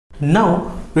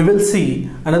Now we will see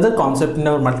another concept in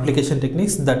our multiplication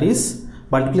techniques, that is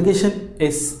multiplication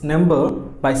is number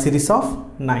by series of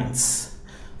 9s.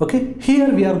 Okay,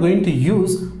 here we are going to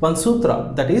use one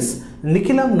sutra, that is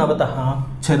Nikhilam Navataha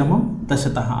Charamam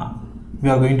Dashataha. We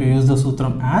are going to use the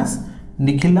sutram as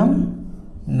Nikhilam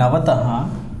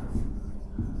Navataha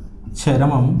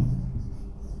Charamam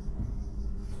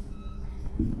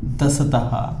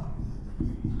Dasataha,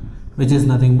 which is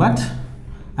nothing but,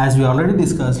 as we already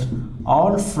discussed,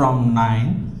 all from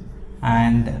 9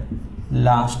 and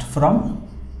last from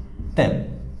 10.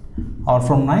 All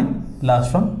from 9,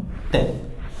 last from 10.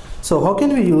 So how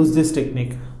can we use this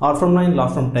technique, all from 9,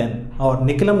 last from 10, or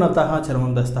Nikhilam Navataha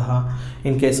Charamam Dasataha,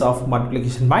 in case of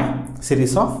multiplication by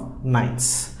series of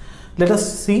 9s? Let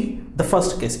us see the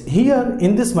first case. Here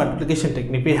in this multiplication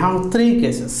technique we have three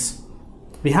cases.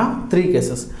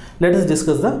 Let us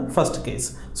discuss the first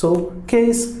case. So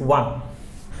case 1.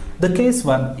 The case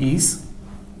 1 is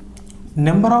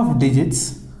number of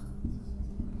digits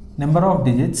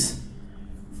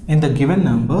in the given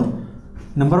number,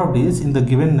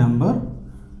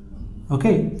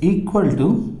 okay, equal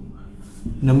to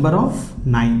number of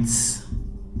 9s.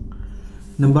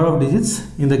 Number of digits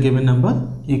in the given number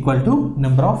equal to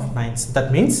number of 9s.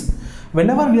 That means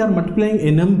whenever we are multiplying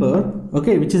a number,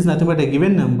 okay, which is nothing but a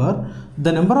given number,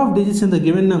 the number of digits in the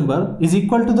given number is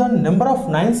equal to the number of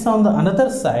 9s on the another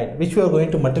side, which we are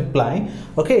going to multiply.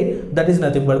 Okay, that is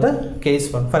nothing but the case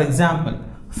 1. For example,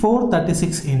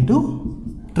 436 into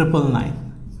 999.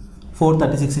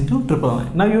 436 into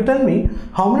 999. Now you tell me,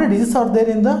 how many digits are there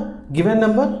in the given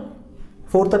number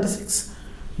 436?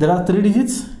 There are 3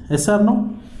 digits, yes or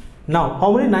no? Now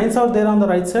how many 9s are there on the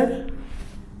right side?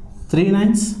 3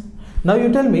 9s. Now you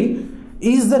tell me,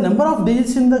 is the number of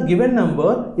digits in the given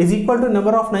number is equal to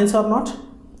number of 9s or not?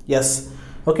 Yes.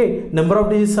 Okay, number of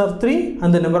digits are 3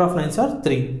 and the number of 9s are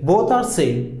 3. Both are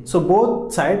same. So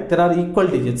both sides there are equal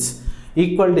digits,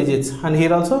 and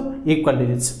here also equal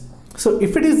digits. So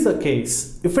if it is the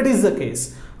case,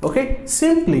 okay,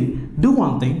 simply do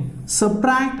one thing,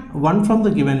 subtract 1 from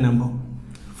the given number.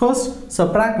 First,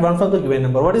 subtract 1 from the given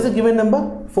number. What is the given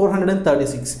number?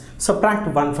 436. Subtract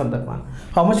 1 from that one.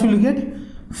 How much will you get?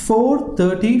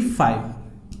 435.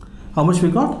 How much we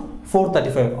got?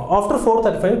 435. After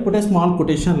 435, put a small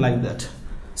quotation like that.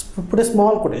 Put a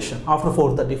small quotation after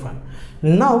 435.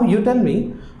 Now you tell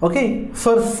me, okay,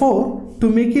 for 4 to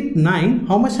make it 9,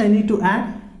 how much I need to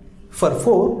add? For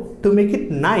 4 to make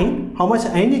it 9, how much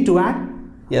I need to add?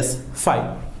 Yes,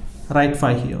 5. Write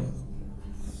 5 here.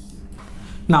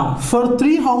 Now for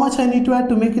 3, how much I need to add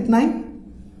to make it 9?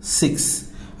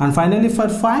 6. And finally for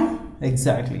 5,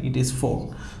 exactly, it is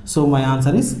 4. So my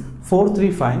answer is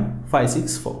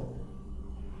 435564.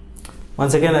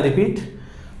 Once again I repeat,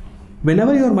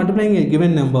 whenever you are multiplying a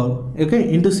given number,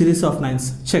 okay, into series of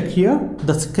 9s, check here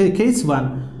the case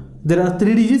 1, there are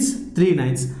 3 digits, 3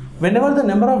 9s. Whenever the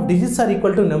number of digits are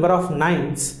equal to number of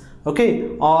 9s, okay,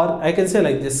 or I can say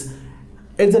like this,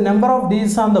 if the number of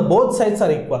digits on the both sides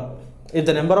are equal, if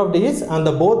the number of digits on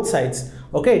the both sides,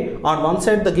 okay, on one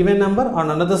side the given number, on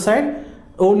another side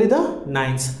only the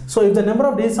 9s. So if the number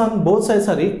of digits on both sides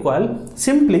are equal,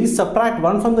 simply subtract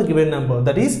 1 from the given number,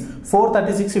 that is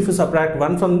 436. If you subtract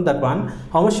 1 from that one,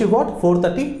 how much you got?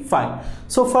 435.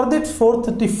 So for that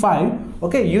 435,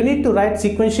 okay, you need to write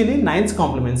sequentially 9's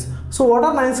complements. So what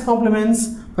are 9's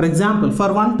complements? For example,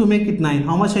 for 1 to make it 9,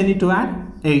 how much I need to add?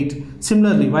 8.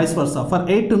 Similarly, vice versa. For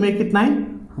 8 to make it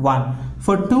 9, 1.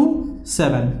 For 2,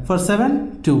 7. For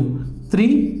 7, 2.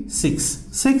 3, 6.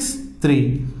 6,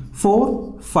 3.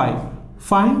 4, 5.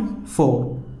 5,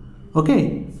 4.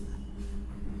 Okay.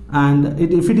 And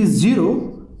if it is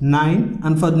 0, 9.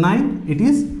 And for 9, it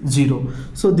is 0.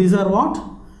 So these are what?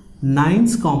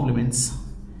 9's complements.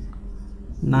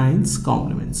 9's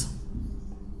complements.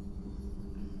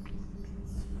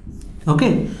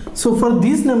 Okay. So for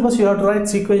these numbers, you have to write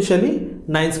sequentially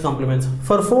 9's complements.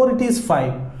 For 4, it is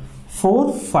 5.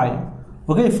 4, 5.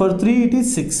 Okay. For 3, it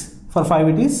is 6. For 5,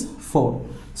 it is 4.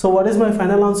 So what is my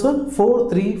final answer?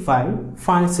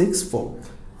 435564.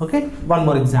 Okay. One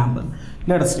more example.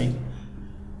 Let us see.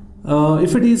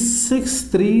 If it is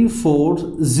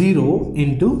 6340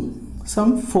 into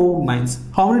some 4 9s,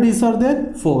 how many digits are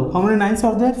there? 4. How many 9s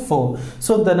are there? 4.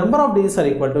 So the number of digits are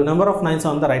equal to number of 9s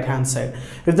on the right hand side.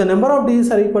 If the number of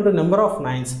digits are equal to number of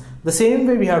 9s, the same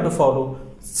way we have to follow.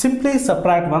 Simply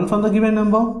subtract 1 from the given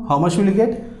number. How much will you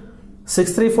get?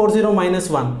 6340 minus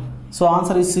 1. So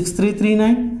answer is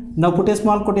 6339. Now put a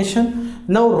small quotation.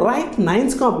 Now write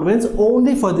 9's complements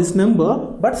only for this number,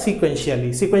 but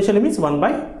sequentially. Sequentially means 1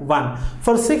 by 1.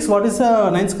 For 6, what is the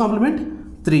 9's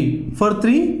complement? 3. For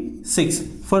 3, 6.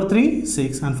 For 3,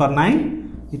 6, and for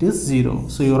 9, it is 0.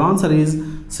 So your answer is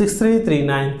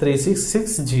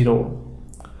 63393660.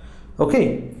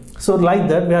 Okay. So like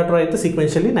that, we have to write the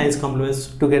sequentially 9's complements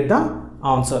to get the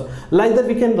answer. Like that,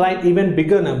 we can write even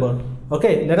bigger number.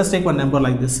 Okay, let us take one number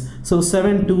like this. So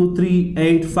 7, 2, 3,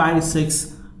 8, 5,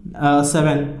 6,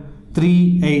 7,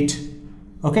 3, 8.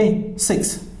 Okay,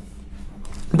 6.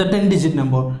 The 10-digit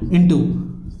number into.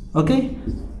 Okay.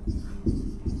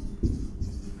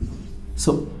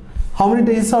 So how many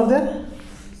digits are there?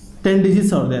 10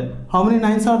 digits are there. How many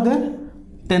 9s are there?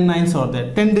 10 9s are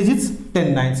there. 10 digits,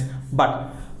 10 9s. But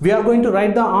we are going to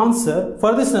write the answer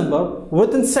for this number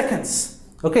within seconds.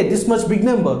 Okay, this much big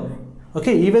number.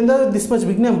 Okay, even though this much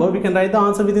big number, we can write the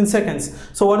answer within seconds.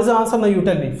 So what is the answer now? You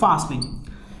tell me fastly.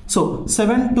 So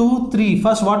 7, 2, 3.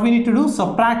 First, what we need to do?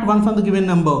 Subtract 1 from the given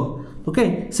number.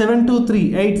 Okay, 7, 2,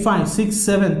 3, 8, 5, 6,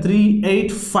 7, 3,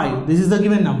 8, 5. This is the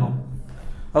given number.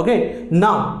 Okay,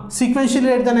 now sequentially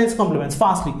write the 9's complements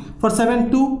fastly. For 7,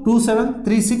 2, 2, 7,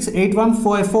 3, 6, 8, 1,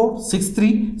 5, 4, 6,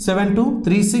 3, 7, 2,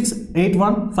 3, 6, 8,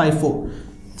 1, 5, 4.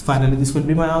 Finally, this will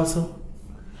be my answer.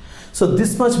 So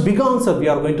this much big answer we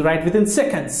are going to write within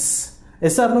seconds.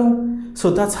 Yes or no?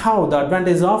 So that's how the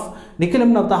advantage of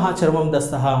Nikhilam Navtaha Charvam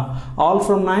Dastaha. All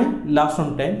from 9, last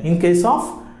from 10. In case of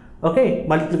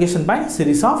multiplication by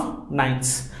series of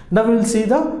 9's. Now we will see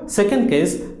the second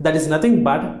case, that is nothing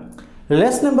but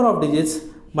less number of digits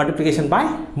multiplication by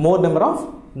more number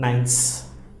of 9's.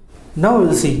 Now we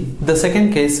will see the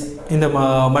second case in the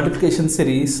multiplication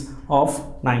series of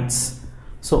 9's.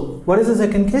 So what is the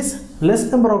second case? Less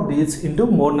number of digits into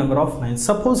more number of 9's.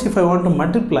 Suppose if I want to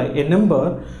multiply a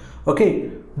number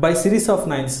by series of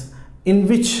 9's in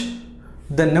which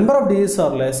the number of digits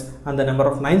are less and the number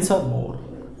of 9's are more.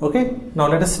 Okay, now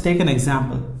let us take an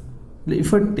example.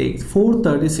 If I take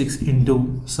 436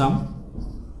 into some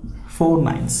 4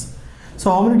 9's. So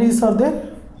how many digits are there?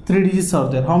 3 digits are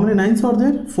there. How many 9's are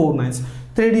there? 4 9's.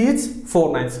 3 digits,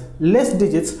 4 9's. Less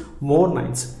digits, more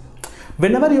 9's.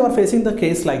 Whenever you are facing the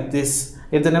case like this,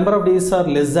 if the number of digits are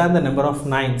less than the number of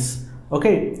 9's,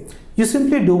 okay, you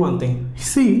simply do one thing.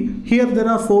 See, here there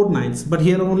are 4 9's, but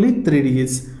here only 3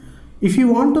 digits. If you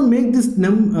want to make this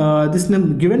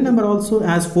given number also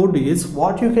as 4 digits,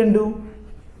 what you can do?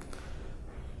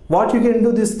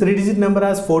 This 3-digit number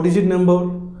as 4-digit number,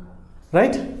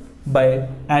 right? By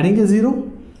adding a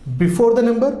 0 before the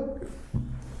number.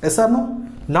 Yes or no?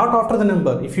 Not after the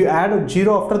number. If you add a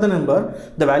 0 after the number,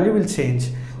 the value will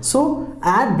change. So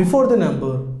add before the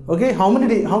number. Okay, how many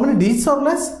digits are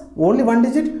less? Only 1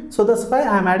 digit. So that's why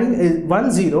I am adding a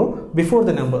 1 0 before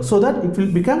the number, so that it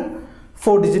will become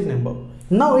 4-digit number.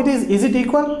 Now is it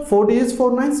equal? 4 digits,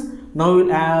 4 9's. Now we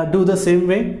will do the same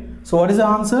way. So what is the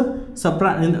answer?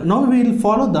 Now we will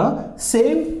follow the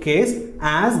same case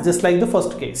as just like the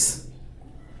first case.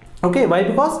 Okay, why?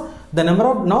 Because the number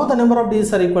of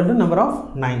digits are equal to number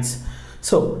of 9's.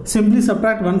 So simply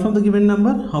subtract 1 from the given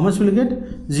number. How much will you get?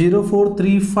 0, 4,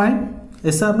 3, 5.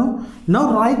 Yes or no?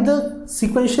 Now write the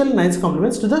sequential 9's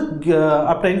complements to the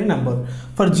obtained number.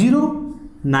 For 0,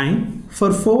 9.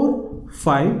 For 4,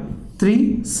 5,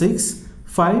 3, 6,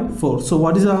 5, 4. So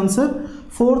what is the answer?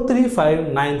 4, 3,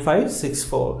 5, 9, 5, 6,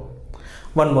 4.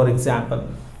 One more example.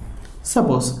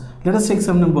 Suppose, let us take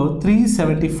some number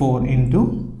 374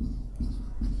 into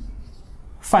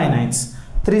 5 9's.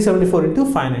 374 into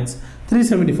 5 9's.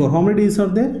 374. How many digits are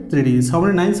there? 3 digits. How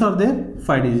many 9's are there?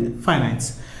 5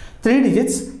 9's. 3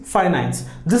 digits, 5 9's.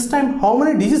 This time, how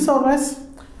many digits are less?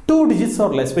 2 digits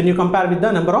or less when you compare with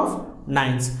the number of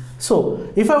 9's. So,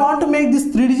 if I want to make this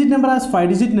 3-digit number as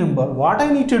 5-digit number, what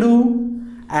I need to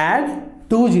do? Add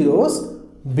 2 zeros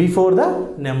before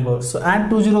the number. So, add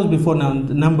 2 zeros before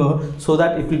the number so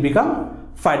that it will become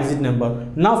 5-digit number.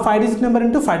 Now, 5-digit number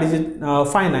into 5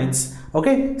 9's.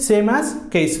 Okay, same as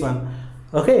case 1.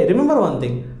 Okay, remember one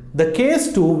thing. The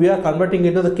case 2 we are converting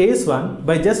into the case 1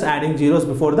 by just adding zeros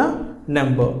before the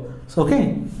number. So,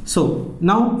 okay, so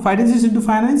now 5 digits into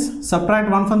 5 9's,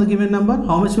 subtract 1 from the given number.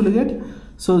 How much will you get?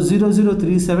 So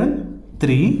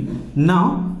 00373.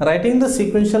 Now writing the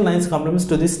sequential 9's complements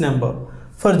to this number.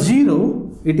 For 0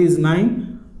 it is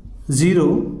 9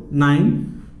 0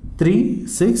 9 3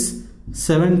 6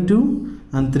 7 2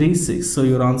 and 3 6. So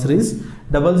your answer is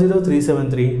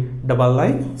 00373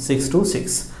 996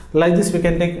 626. Like this we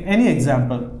can take any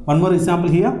example. One more example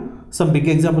here. Some big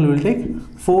example we will take.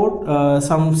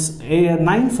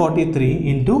 943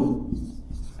 into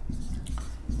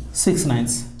 6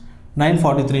 9's.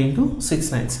 943 into 6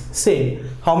 9's. Same.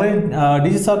 How many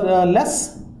digits are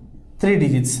less? 3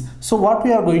 digits. So what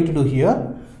we are going to do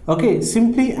here? Okay,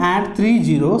 simply add 3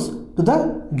 zeros to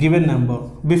the given number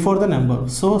before the number.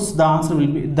 So the answer will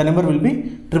be, the number will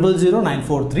be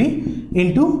 000943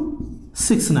 into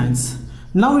 6 nines.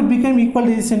 Now it became equal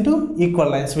digits into equal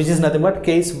lines, which is nothing but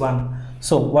case 1.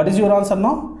 So what is your answer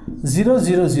now?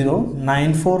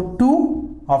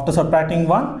 000942 after subtracting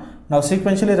 1. Now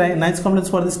sequentially write 9's complements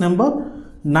for this number,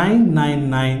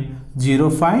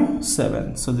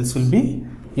 999057. So this will be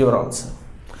your answer.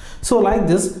 So like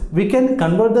this, we can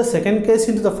convert the second case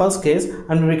into the first case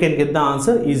and we can get the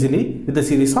answer easily with the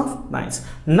series of 9's.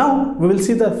 Now we will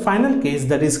see the final case,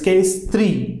 that is case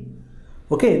 3.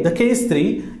 Okay, the case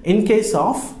 3 in case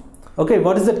of, okay,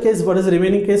 what is that case? What is the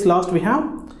remaining case? Last we have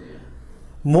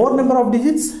more number of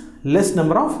digits, less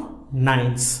number of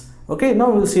 9's. Okay, now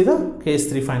we will see the case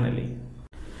 3 finally.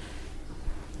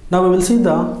 Now we will see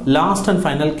the last and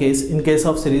final case in case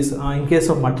of series, in case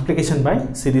of multiplication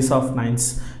by series of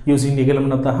 9's using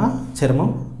Nigalamanataha,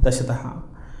 Chermam, Dashataha.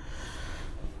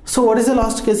 So what is the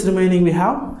last case remaining we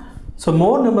have? So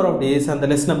more number of days and the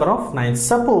less number of 9's.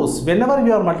 Suppose whenever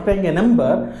you are multiplying a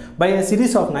number by a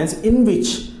series of 9's in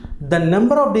which the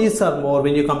number of days are more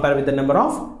when you compare with the number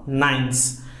of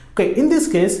 9's. Okay, in this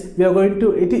case we are going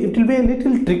to, it will be a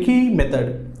little tricky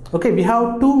method. Okay, we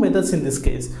have two methods in this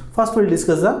case. First we will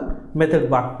discuss the method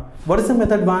 1. What is the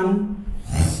method 1?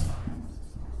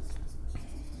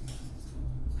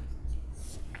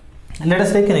 Let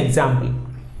us take an example.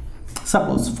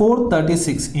 Suppose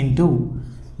 436 into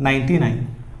 99.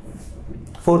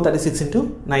 436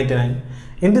 into 99.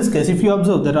 In this case, if you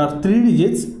observe, there are 3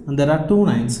 digits and there are 2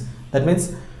 9's. That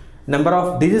means number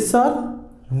of digits are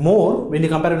more when you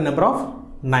compare with number of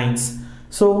 9's.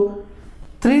 So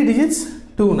 3 digits,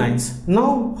 2 9's.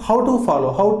 Now how to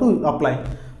follow, how to apply?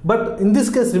 But in this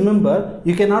case, remember,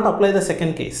 you cannot apply the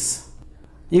second case.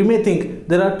 You may think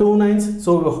there are 2 9's,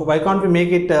 so why can't we make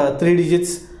it 3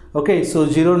 digits? Okay, so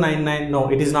 099, no,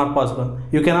 it is not possible.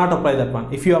 You cannot apply that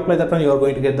one. If you apply that one, you are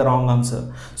going to get the wrong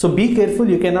answer. So be careful,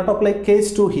 you cannot apply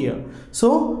case 2 here.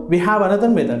 So we have another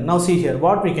method. Now see here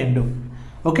what we can do.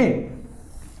 Okay,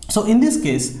 so in this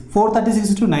case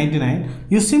 436 into 99,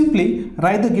 you simply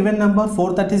write the given number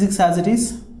 436 as it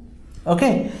is.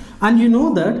 Okay, and you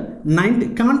know that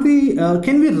 90, can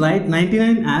we write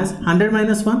 99 as 100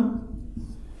 minus 1?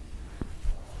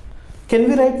 Can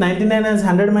we write 99 as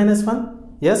 100 minus 1?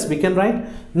 Yes, we can write.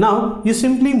 Now you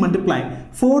simply multiply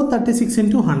 436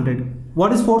 into 100.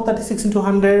 What is 436 into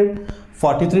 100?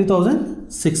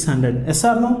 43,600. Yes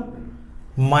or no?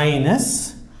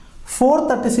 Minus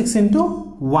 436 into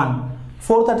 1.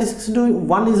 436 into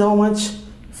 1 is how much?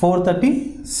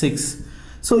 436.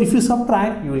 So if you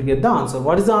subtract, you will get the answer.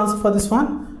 What is the answer for this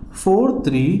one? 4,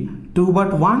 3, 2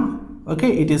 but 1.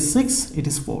 Okay, it is 6, it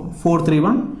is 4. 4, 3,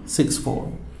 1, 6, 4.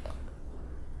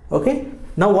 Okay.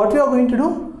 Now what we are going to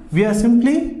do? We are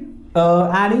simply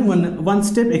adding one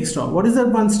step extra. What is that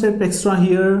one step extra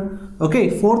here? Okay,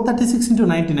 436 into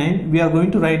 99, we are going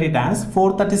to write it as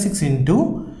 436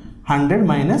 into 100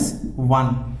 minus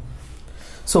 1.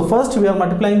 So first we are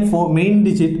multiplying main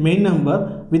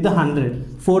number with the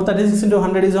 100. 436 into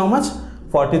 100 is how much?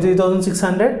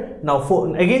 43,600. Now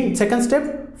again second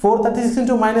step, 436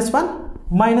 into minus 1,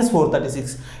 minus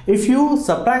 436. If you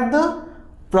subtract the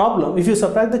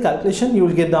calculation, you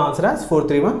will get the answer as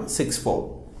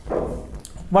 43164.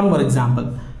 One more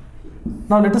example.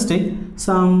 Now let us take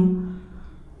some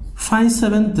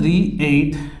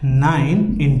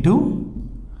 57389 into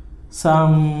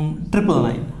some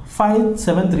 999.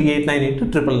 57389 into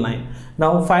 999.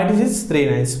 Now 5 digits, 3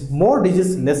 9's. More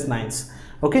digits, less 9's.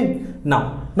 Okay.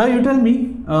 Now you tell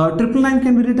me 999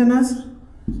 can be written as?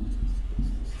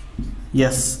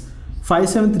 Yes.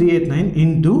 57389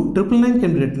 into 999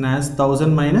 can be written as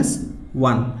 1000 minus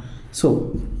 1.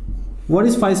 So what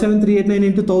is 57389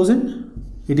 into 1000?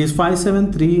 It is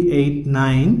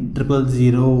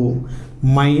 57389,000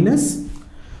 minus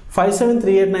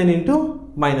 57389 into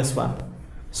minus 1.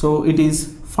 So it is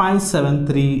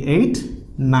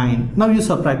 57389. Now you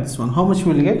subtract this one. How much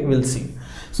will you get? We'll see.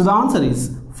 So the answer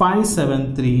is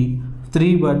 573,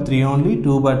 3 but 3 only,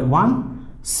 2 but 1,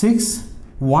 6,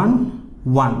 1,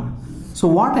 1. So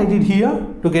what I did here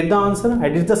to get the answer, I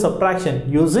did the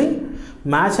subtraction using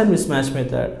match and mismatch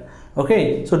method.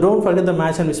 Okay, so don't forget the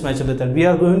match and mismatch method. We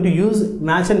are going to use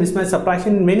match and mismatch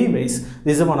subtraction in many ways.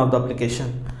 This is one of the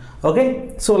application.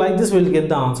 Okay, so like this we will get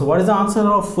the answer. What is the answer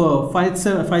of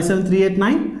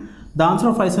 57389? The answer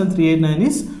of 57389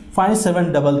 is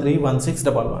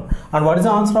 57331611. And what is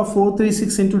the answer of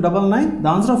 436 into 99? The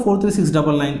answer of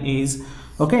 43699 is,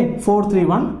 okay,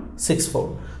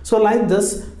 43164. So like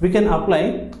this we can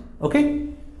apply, okay,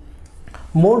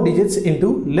 more digits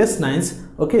into less 9's.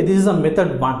 Okay, this is a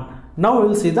method 1. Now we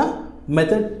will see the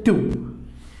method 2.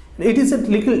 It is a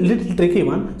little tricky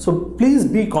one, so please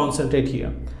be concentrate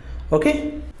here.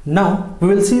 Okay, now we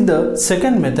will see the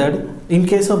second method in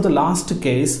case of the last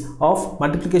case of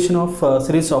multiplication of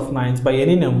series of 9s by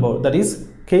any number, that is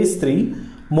case 3,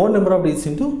 more number of digits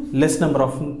into less number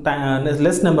of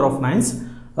 9s.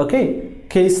 Okay,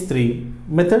 case 3,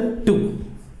 method 2.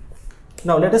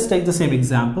 Now let us take the same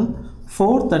example,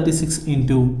 436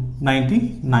 into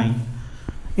 99.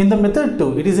 In the method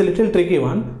 2, it is a little tricky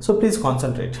one, so please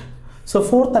concentrate. So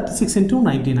 436 into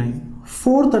 99.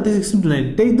 436 into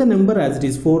 9. Take the number as it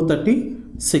is,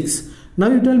 436. Now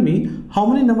you tell me how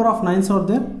many number of 9s are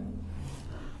there?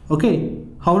 Okay,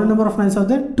 how many number of 9s are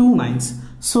there? 2 9s.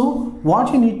 So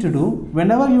what you need to do,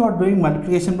 whenever you are doing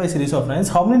multiplication by series of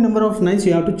 9s, how many number of 9s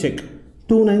you have to check? 2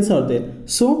 9s are there.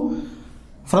 So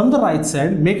from the right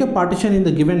side, make a partition in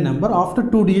the given number after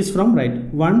 2 digits from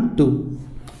right. 1, 2.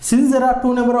 Since there are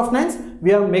 2 number of 9s,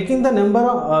 we are making the number,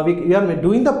 we are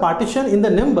doing the partition in the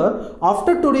number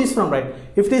after 2 digits from right.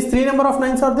 If it is 3 number of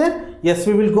 9s are there, yes,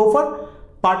 we will go for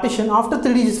partition after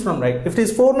 3 digits from right. If it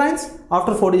is 4 9s,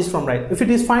 after 4 digits from right. If it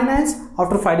is 5 9s,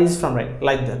 after 5 digits from right,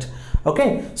 like that.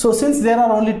 Okay, so since there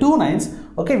are only 2 9s,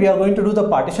 okay, we are going to do the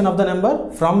partition of the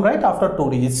number from right after 2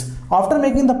 digits. After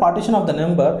making the partition of the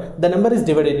number is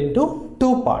divided into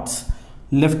 2 parts,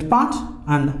 left part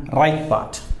and right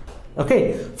part.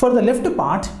 Okay, for the left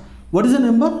part, what is the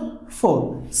number?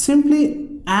 4.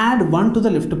 Simply add 1 to the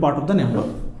left part of the number.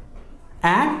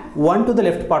 Add 1 to the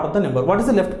left part of the number. What is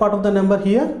the left part of the number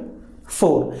here?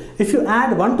 4. If you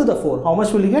add 1 to the 4, how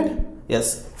much will you get?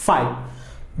 Yes, 5.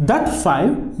 That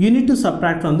 5 you need to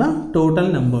subtract from the total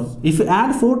number. If you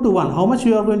add 4 to 1, how much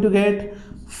you are going to get?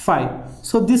 5.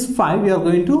 So this 5 you are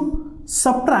going to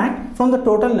subtract from the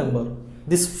total number.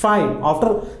 This 5,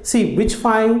 after, see which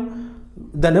 5?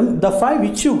 The 5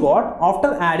 which you got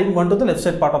after adding 1 to the left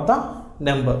side part of the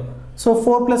number. So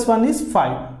 4 plus 1 is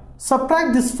 5.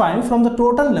 Subtract this 5 from the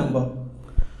total number.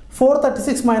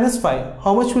 436 minus 5.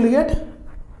 How much will you get?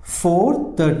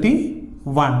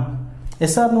 431.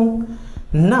 Yes or no?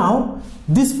 Now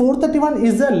this 431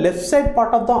 is the left side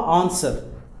part of the answer.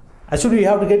 Actually we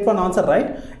have to get one answer,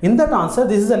 right? In that answer,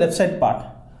 this is the left side part.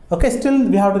 Okay, still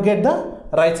we have to get the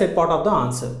right side part of the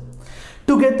answer.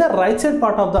 To get the right side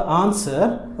part of the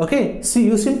answer, okay, see,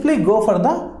 you simply go for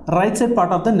the right side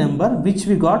part of the number which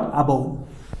we got above.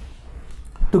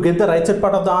 To get the right side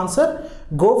part of the answer,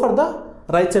 go for the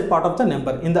right side part of the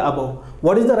number in the above.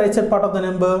 What is the right side part of the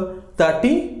number?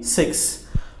 36.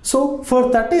 So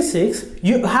for 36,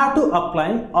 you have to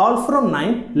apply all from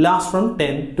 9, last from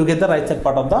 10 to get the right side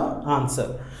part of the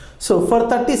answer. So for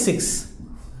 36,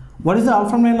 what is the all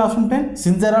from 9, last from 10?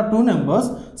 Since there are 2 numbers,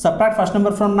 subtract first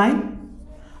number from 9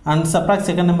 and subtract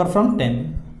second number from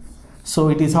 10. So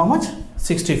it is how much?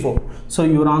 64. So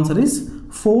your answer is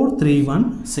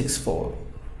 43164.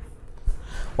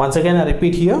 Once again I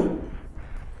repeat here,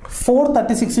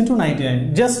 436 into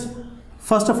 99. Just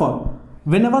first of all,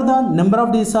 whenever the number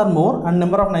of digits are more and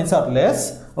number of 9s are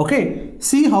less, okay,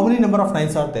 see how many number of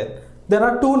 9s are there. There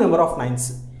are 2 number of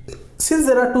 9s. Since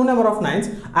there are 2 number of 9s,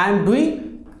 I am doing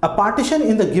a partition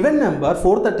in the given number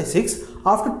 436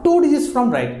 after 2 digits from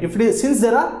right. If it is, since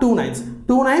there are 2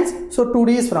 9s, so 2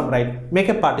 digits from right, make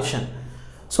a partition.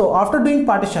 So after doing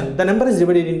partition, the number is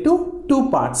divided into 2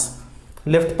 parts,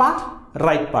 left part,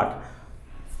 right part.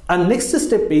 And next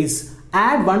step is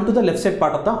add 1 to the left side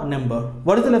part of the number.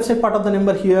 What is the left side part of the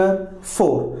number here?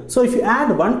 4. So if you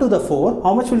add 1 to the 4,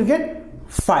 how much will you get?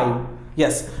 5.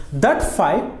 Yes, that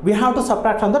 5 we have to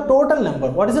subtract from the total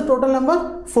number. What is the total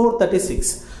number?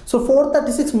 436. So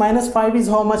 436 minus 5 is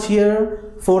how much here?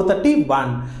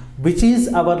 431, which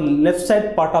is our left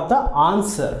side part of the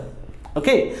answer.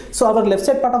 Okay, so our left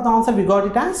side part of the answer, we got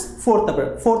it as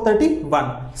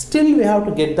 431. Still we have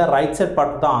to get the right side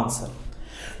part of the answer.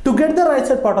 To get the right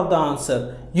side part of the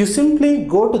answer, you simply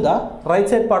go to the right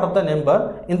side part of the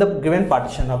number in the given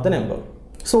partition of the number.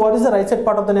 So what is the right side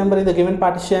part of the number in the given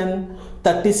partition?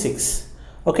 36.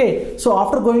 Okay, so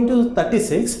after going to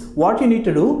 36, what you need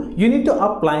to do? You need to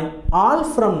apply all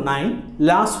from 9,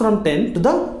 last from 10 to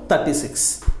the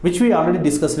 36, which we already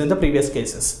discussed in the previous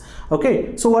cases.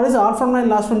 Okay, so what is all from 9,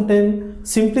 last from 10?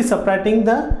 Simply subtracting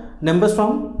the numbers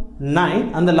from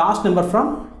 9 and the last number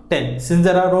from 10. Since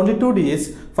there are only 2 digits,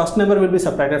 first number will be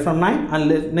subtracted from 9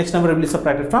 and next number will be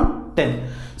subtracted from 10.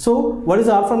 So what is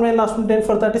all from 9, last from 10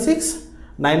 for 36?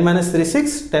 9 minus 3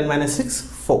 6, 10 minus 6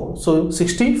 4. So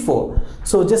 64.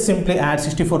 So just simply add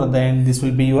 64 at the end. This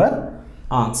will be your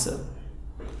answer.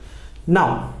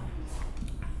 Now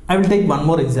I will take one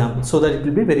more example so that it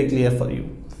will be very clear for you.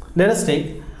 Let us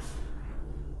take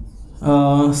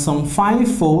some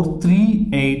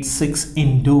 54386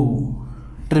 into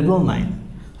 999.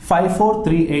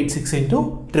 54386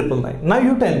 into 999. Now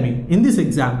you tell me, in this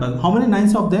example, how many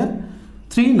nines are there?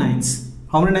 3 nines.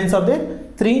 How many nines are there?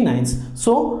 3 nines.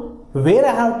 So where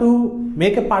I have to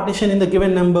make a partition in the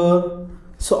given number?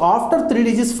 So after 3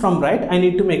 digits from right, I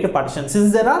need to make a partition.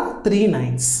 Since there are 3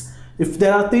 nines. If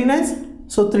there are 3 nines,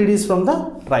 so 3 digits from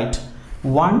the right.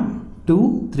 1,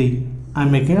 2, 3. I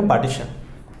am making a partition.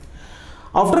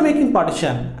 After making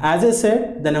partition, as I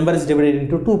said, the number is divided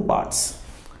into 2 parts.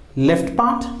 Left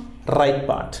part, right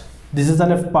part. This is the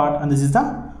left part and this is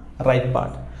the right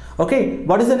part. Okay,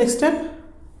 what is the next step?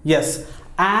 Yes,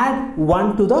 add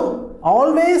 1 to the,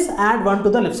 always add 1 to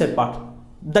the left side part.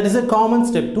 That is a common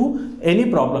step to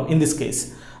any problem in this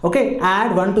case. Okay,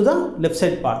 add 1 to the left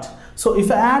side part. So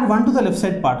if I add 1 to the left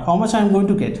side part, how much I am going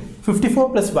to get?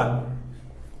 54 plus 1,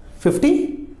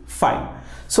 55.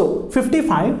 So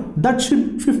 55, that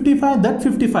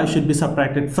 55 should be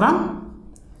subtracted from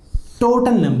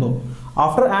total number.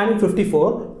 After adding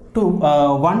 54 to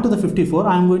 1 to the 54,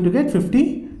 I am going to get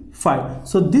 55.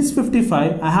 So this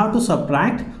 55 I have to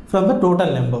subtract from the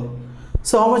total number.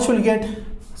 So how much will you get?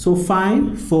 So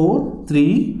 5, 4,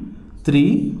 3,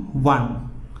 3, 1.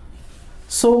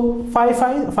 So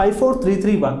 5, 4, 3,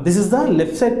 3, 1. This is the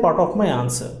left side part of my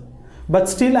answer. But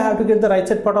still I have to get the right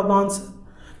side part of the answer.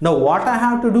 Now what I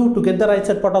have to do to get the right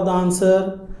side part of the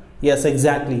answer? Yes,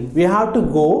 exactly. We have to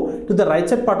go to the right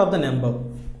side part of the number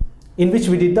in which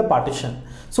we did the partition.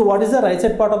 So what is the right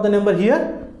side part of the number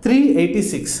here?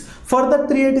 386. For that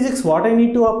 386, what I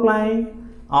need to apply?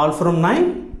 All from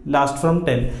 9, last from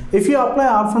 10. If you apply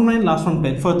all from 9, last from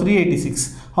 10 for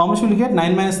 386, how much will you get?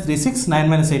 9 minus 3, 6, 9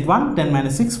 minus 8, 1, 10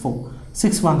 minus 6, 4,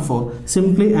 614.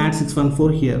 Simply add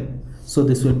 614 here. So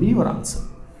this will be your answer.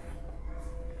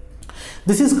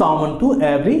 This is common to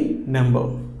every number.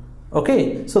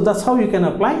 Okay, so that's how you can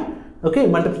apply, okay,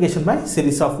 multiplication by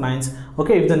series of nines.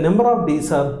 Okay, if the number of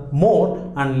D's are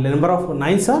more and the number of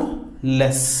nines are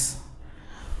less.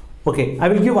 Okay, I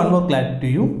will give one more clarity to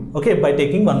you, okay, by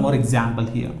taking one more example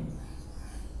here.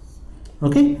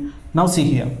 Okay, now see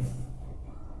here.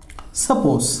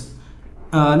 Suppose,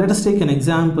 let us take an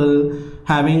example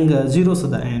having zeros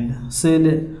at the end.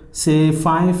 Say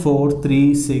 5, 4,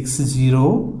 3, 6,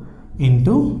 0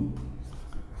 into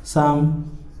some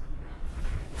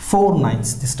 4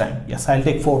 nines this time. Yes, I'll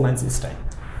take 4 nines this time.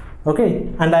 Okay,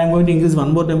 and I am going to increase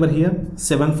one more number here,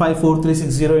 7, 5, 4, 3,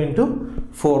 6, 0 into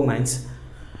 4 nines.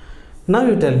 Now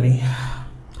you tell me,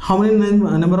 how many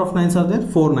number of nines are there?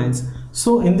 4 nines.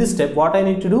 So in this step, what I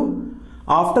need to do?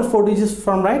 After 4 digits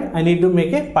from right, I need to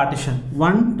make a partition.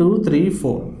 1, 2, 3,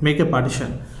 4. Make a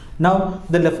partition. Now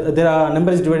the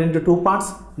number is divided into 2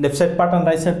 parts, left side part and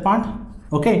right side part.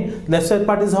 Okay, left side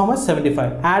part is how much?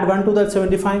 75. Add 1 to that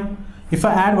 75. If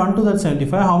I add 1 to that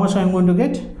 75, how much I am going to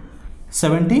get?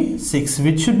 76,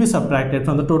 which should be subtracted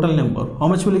from the total number. How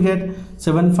much will you get?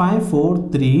 7, 5, 4,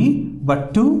 3,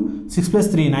 but 2, 6 plus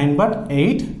 3, 9, but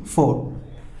 8, 4.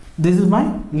 This is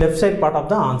my left side part of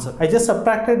the answer. I just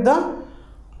subtracted the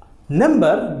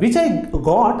number which I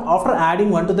got after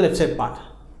adding 1 to the left side part.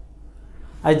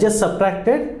 I just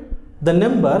subtracted the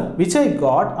number which I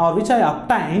got or which I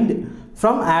obtained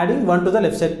from adding 1 to the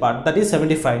left side part, that is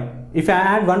 75. If I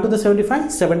add 1 to the 75,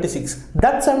 76.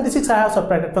 That 76 I have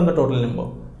subtracted from the total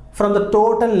number. From the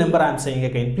total number I am saying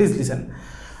again. Please listen.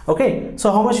 Okay,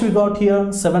 so how much we got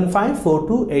here?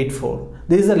 754284.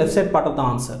 This is the left side part of the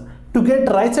answer. To get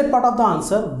right side part of the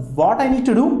answer, what I need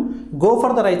to do? Go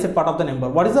for the right side part of the number.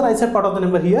 What is the right side part of the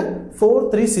number here?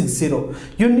 4360.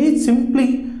 You need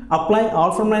simply apply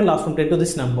all from 9 last from 10 to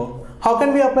this number. How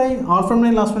can we apply all from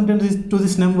 9 last from 10 to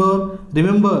this number?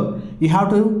 Remember, you have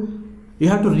to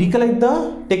recollect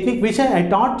the technique which I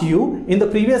taught you in the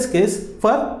previous case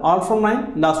for all from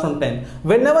 9 last from 10.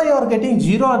 Whenever you are getting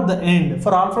 0 at the end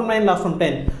for all from 9 last from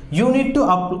 10, you need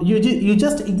to you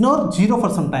just ignore 0 for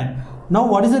some time. Now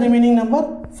what is the remaining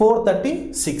number?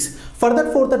 436. For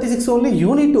that 436 only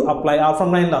you need to apply all from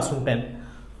 9 last from 10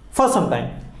 for some time.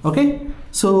 Okay,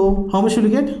 so how much will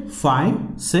you get? 5,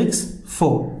 6,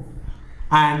 4,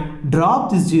 and drop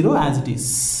this 0 as it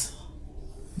is.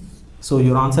 So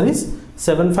your answer is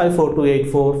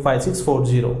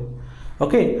 7542845640.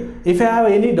 Okay, if you have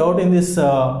any doubt in this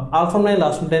all from 9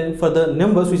 last from 10 for the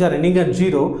numbers which are ending at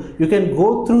 0, you can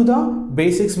go through the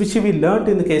basics which we learnt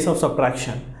in the case of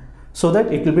subtraction, so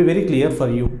that it will be very clear for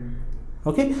you.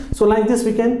 Okay, so like this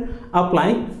we can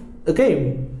apply,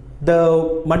 okay,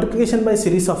 the multiplication by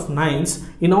series of nines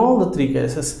in all the 3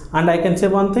 cases. And I can say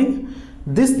one thing,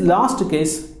 this last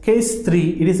case, case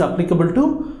 3, it is applicable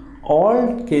to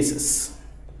all cases.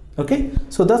 Okay,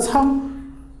 so that's how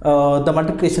the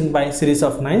multiplication by series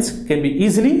of 9s can be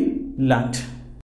easily learnt.